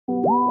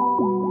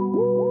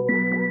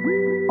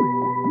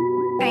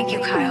Thank you,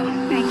 Kyle.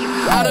 Thank you.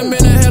 I done been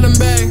to hell and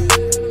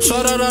back.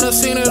 Showed out, I done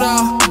seen it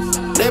all.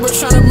 They been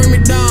tryna bring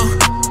me down.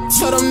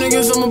 Tell them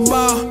niggas I'm a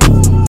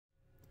ball.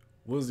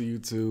 What's the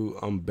YouTube?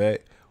 I'm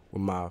back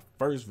with my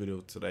first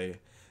video today.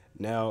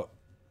 Now,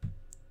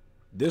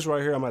 this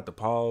right here, I'm at the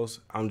pause.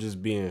 I'm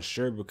just being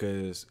sure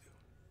because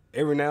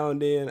every now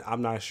and then,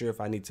 I'm not sure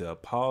if I need to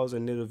pause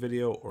and edit a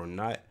video or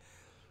not.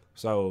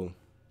 So,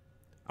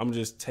 I'm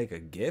just take a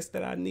guess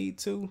that I need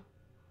to.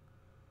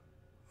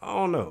 I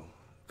don't know.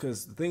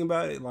 Because the thing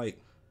about it, like,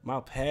 my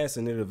past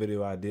and edit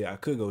video I did, I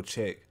could go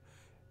check.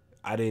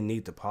 I didn't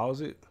need to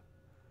pause it.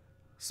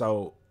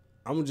 So,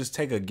 I'm going to just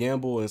take a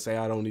gamble and say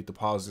I don't need to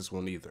pause this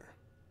one either.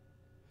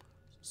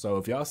 So,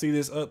 if y'all see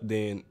this up,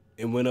 then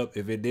it went up.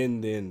 If it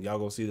didn't, then y'all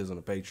going to see this on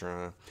the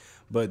Patreon.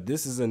 But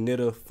this is a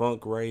Anitta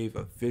Funk Rave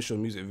official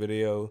music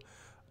video.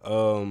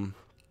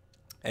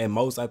 At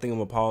most, I think I'm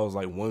going to pause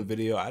like one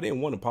video. I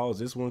didn't want to pause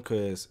this one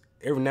because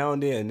every now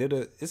and then,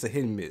 Anitta, it's a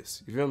hit and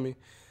miss. You feel me?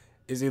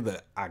 It's either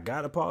I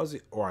got to pause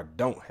it or I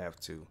don't have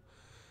to.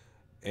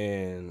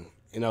 And,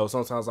 you know,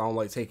 sometimes I don't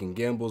like taking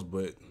gambles,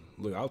 but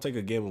look, I'll take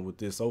a gamble with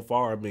this. So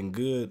far, I've been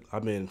good.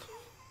 I've been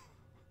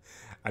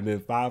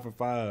 5 for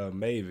 5,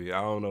 maybe.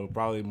 I don't know,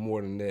 probably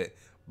more than that.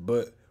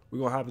 But we're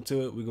going to hop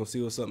into it. We're going to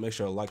see what's up. Make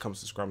sure to like, comment,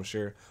 subscribe, and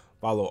share.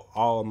 Follow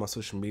all of my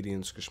social media in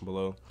the description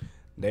below.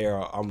 They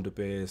are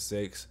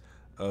I'm6.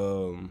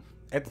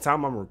 At the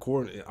time I'm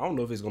recording, I don't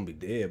know if it's going to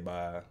be dead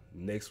by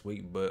next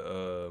week, but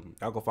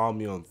y'all can follow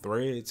me on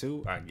Thread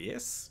too, I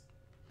guess.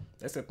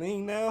 That's a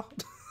thing now.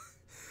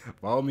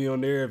 Follow me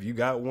on there if you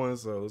got one,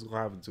 so let's go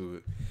hop into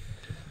it.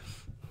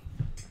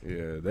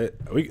 Yeah,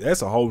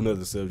 that's a whole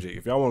nother subject.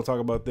 If y'all want to talk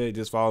about that,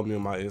 just follow me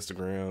on my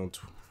Instagram.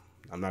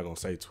 I'm not going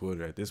to say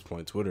Twitter. At this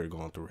point, Twitter is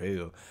going through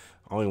hell.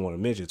 I don't even want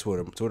to mention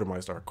Twitter. Twitter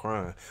might start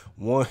crying.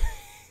 1,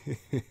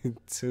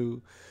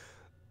 2,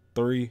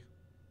 3.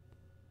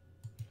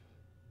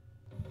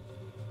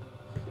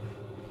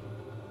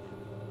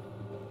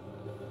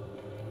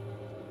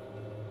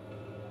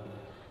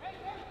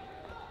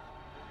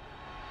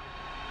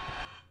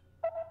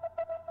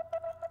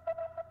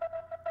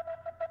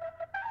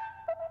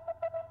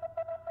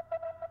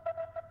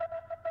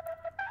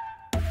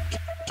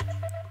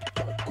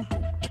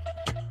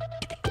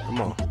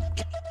 Come on.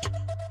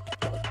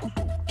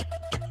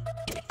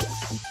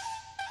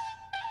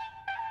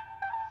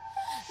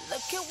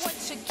 Look at what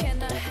you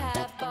cannot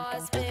have,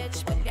 boss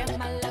bitch. Porque es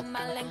mala,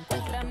 mala,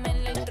 encuéntrame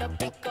en el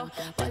trópico.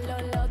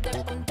 Pololo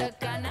de Punta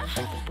Cana.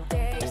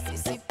 Daisy,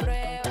 si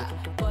prueba,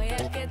 voy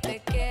a que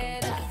te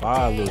queda.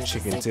 Fire little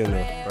chicken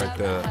tender right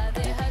there.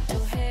 Deja tu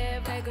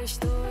jeva,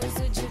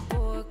 gostoso de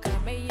boca,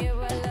 me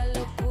lleva a la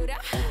locura.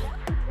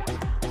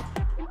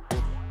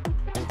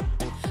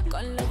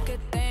 Con lo que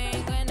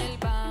tengo en el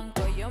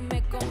banco, yo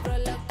me compro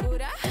la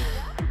cura.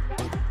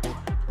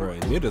 Bro,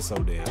 Anitta's so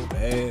damn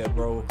bad,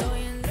 bro.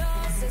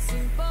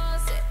 Sin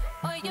pose,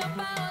 hoy yo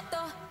pago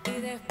todo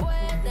y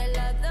después de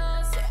las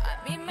 12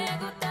 a mí me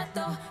gusta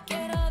todo.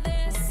 Quiero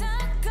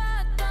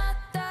desacato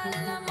hasta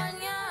la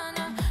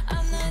mañana.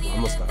 A nadie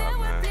le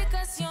debo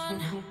explicación.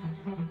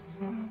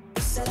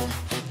 Písala,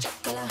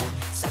 chácala,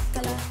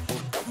 sácala,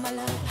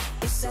 tómala.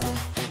 Písala,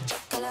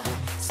 chácala,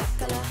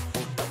 sácala,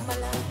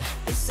 tómala.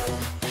 Písala,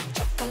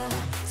 chácala,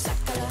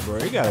 sácala. Bro,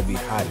 it gotta be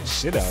hot as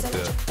shit out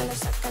there.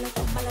 Sácala,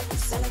 tómala,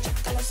 písala,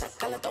 chácala,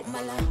 sácala,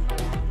 tómala.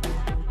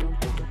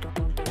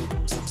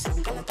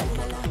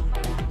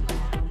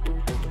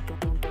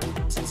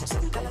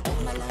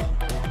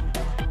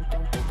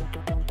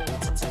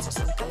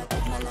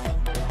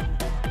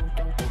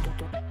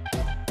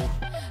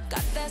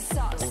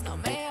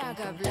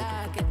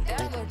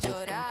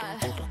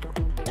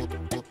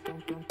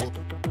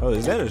 Oh,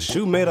 is that a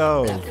shoe made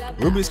out of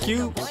Rubik's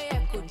Cubes? Or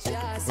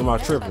am I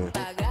tripping?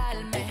 I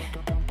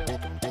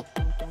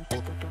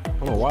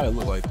don't know why it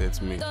looked like that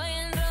to me.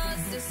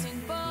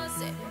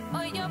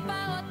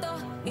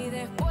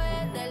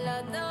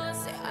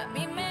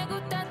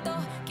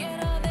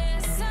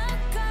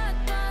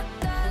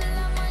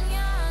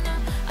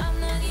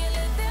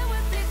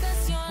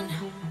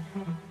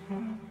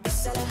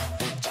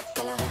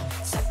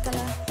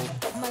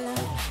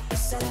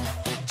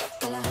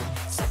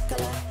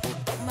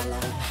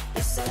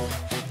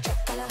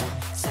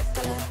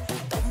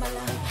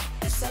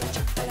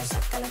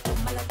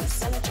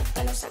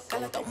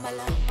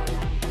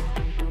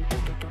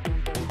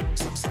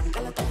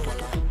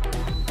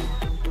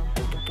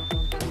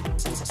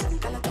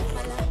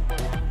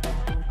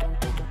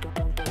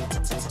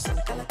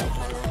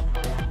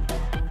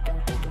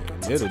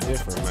 Little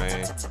different,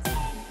 man.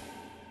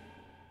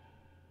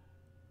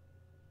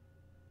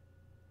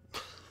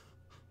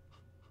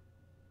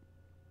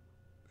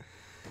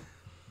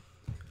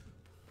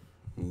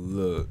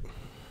 Look,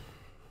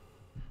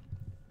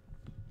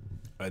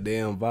 a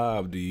damn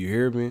vibe. Do you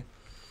hear me,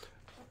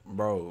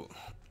 bro?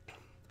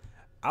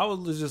 I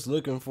was just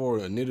looking for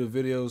Anitta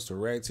videos to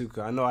react to,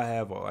 because I know I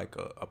have a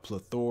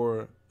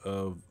plethora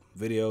of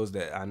videos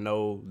that I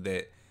know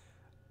that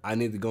I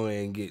need to go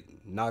in and get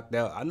knocked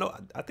out.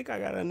 I think I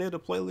got an Anitta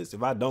playlist.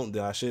 If I don't,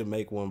 then I should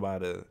make one by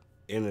the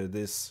end of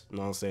this, you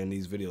know what I'm saying,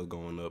 these videos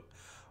going up.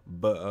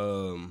 But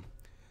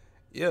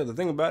yeah, the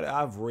thing about it,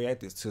 I've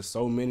reacted to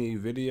so many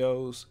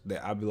videos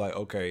that I'd be like,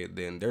 okay,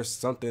 then there's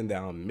something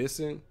that I'm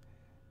missing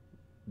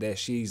that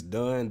she's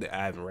done that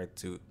I haven't reacted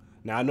to.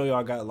 Now I know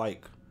y'all got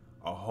like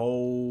a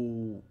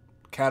whole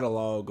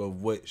catalog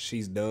of what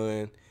she's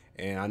done,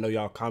 and I know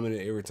y'all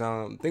commented every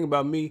time. The thing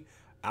about me,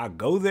 I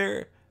go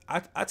there,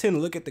 I tend to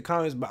look at the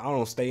comments, but I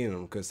don't stay in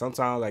them because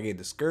sometimes I get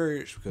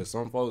discouraged because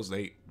some folks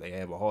they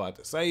have a whole lot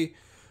to say,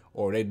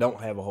 or they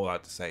don't have a whole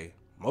lot to say.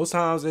 Most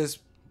times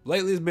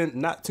lately it's been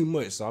not too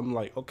much, so I'm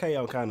like, okay,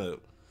 y'all kind of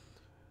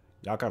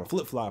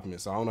flip-flopping it,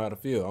 so I don't know how to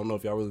feel. I don't know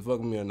if y'all really fuck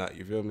with me or not,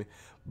 you feel me?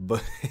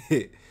 But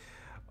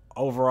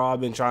overall,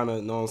 I've been trying to,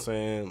 you know what I'm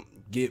saying,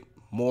 get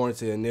more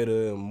into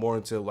Anitta and more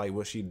into like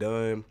what she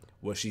done,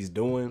 what she's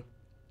doing.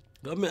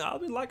 I mean, I've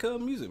been like her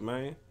music,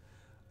 man.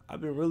 I've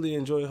been really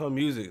enjoying her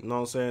music, you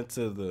know what I'm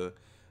saying,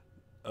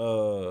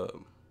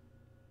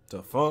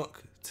 to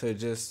funk, to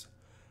just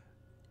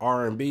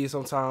R&B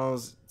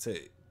sometimes, to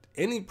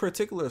any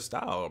particular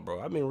style,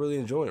 bro. I've been really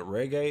enjoying it.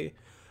 Reggae,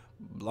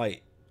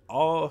 like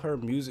all her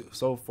music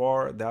so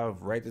far that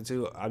I've reacted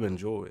to, I've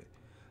enjoyed.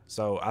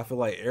 So I feel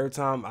like every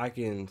time I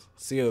can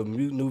see a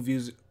new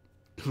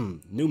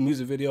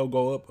music video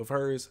go up of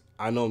hers,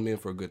 I know I'm in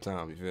for a good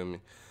time, you feel me?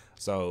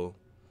 So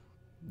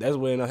that's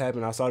what ended up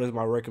happening. I saw this,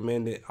 my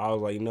recommended. I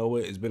was like, you know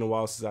what? It's been a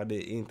while since I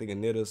did anything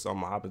Anitta, so I'm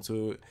gonna hop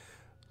into it.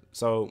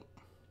 So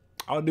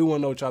I do want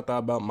to know what y'all thought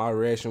about my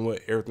reaction, what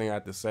everything I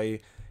have to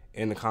say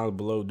in the comments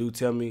below. Do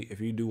tell me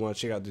if you do want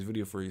to check out this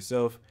video for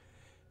yourself.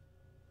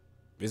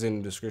 It's in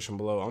the description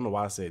below. I don't know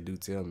why I said do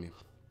tell me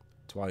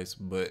twice,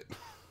 but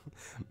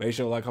make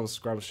sure to like, comment,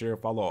 subscribe, share,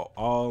 follow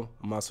all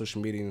of my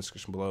social media in the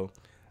description below.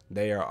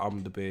 They are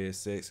I'm the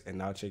best 6, and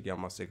I'll check you out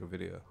my second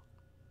video.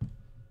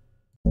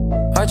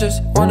 I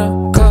just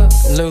wanna cut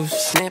loose,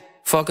 snip,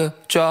 fuck a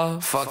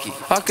job, fuck it.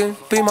 I can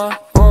be my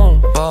own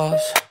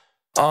boss,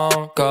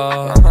 on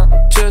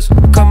God. Just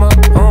cut my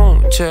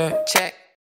own check.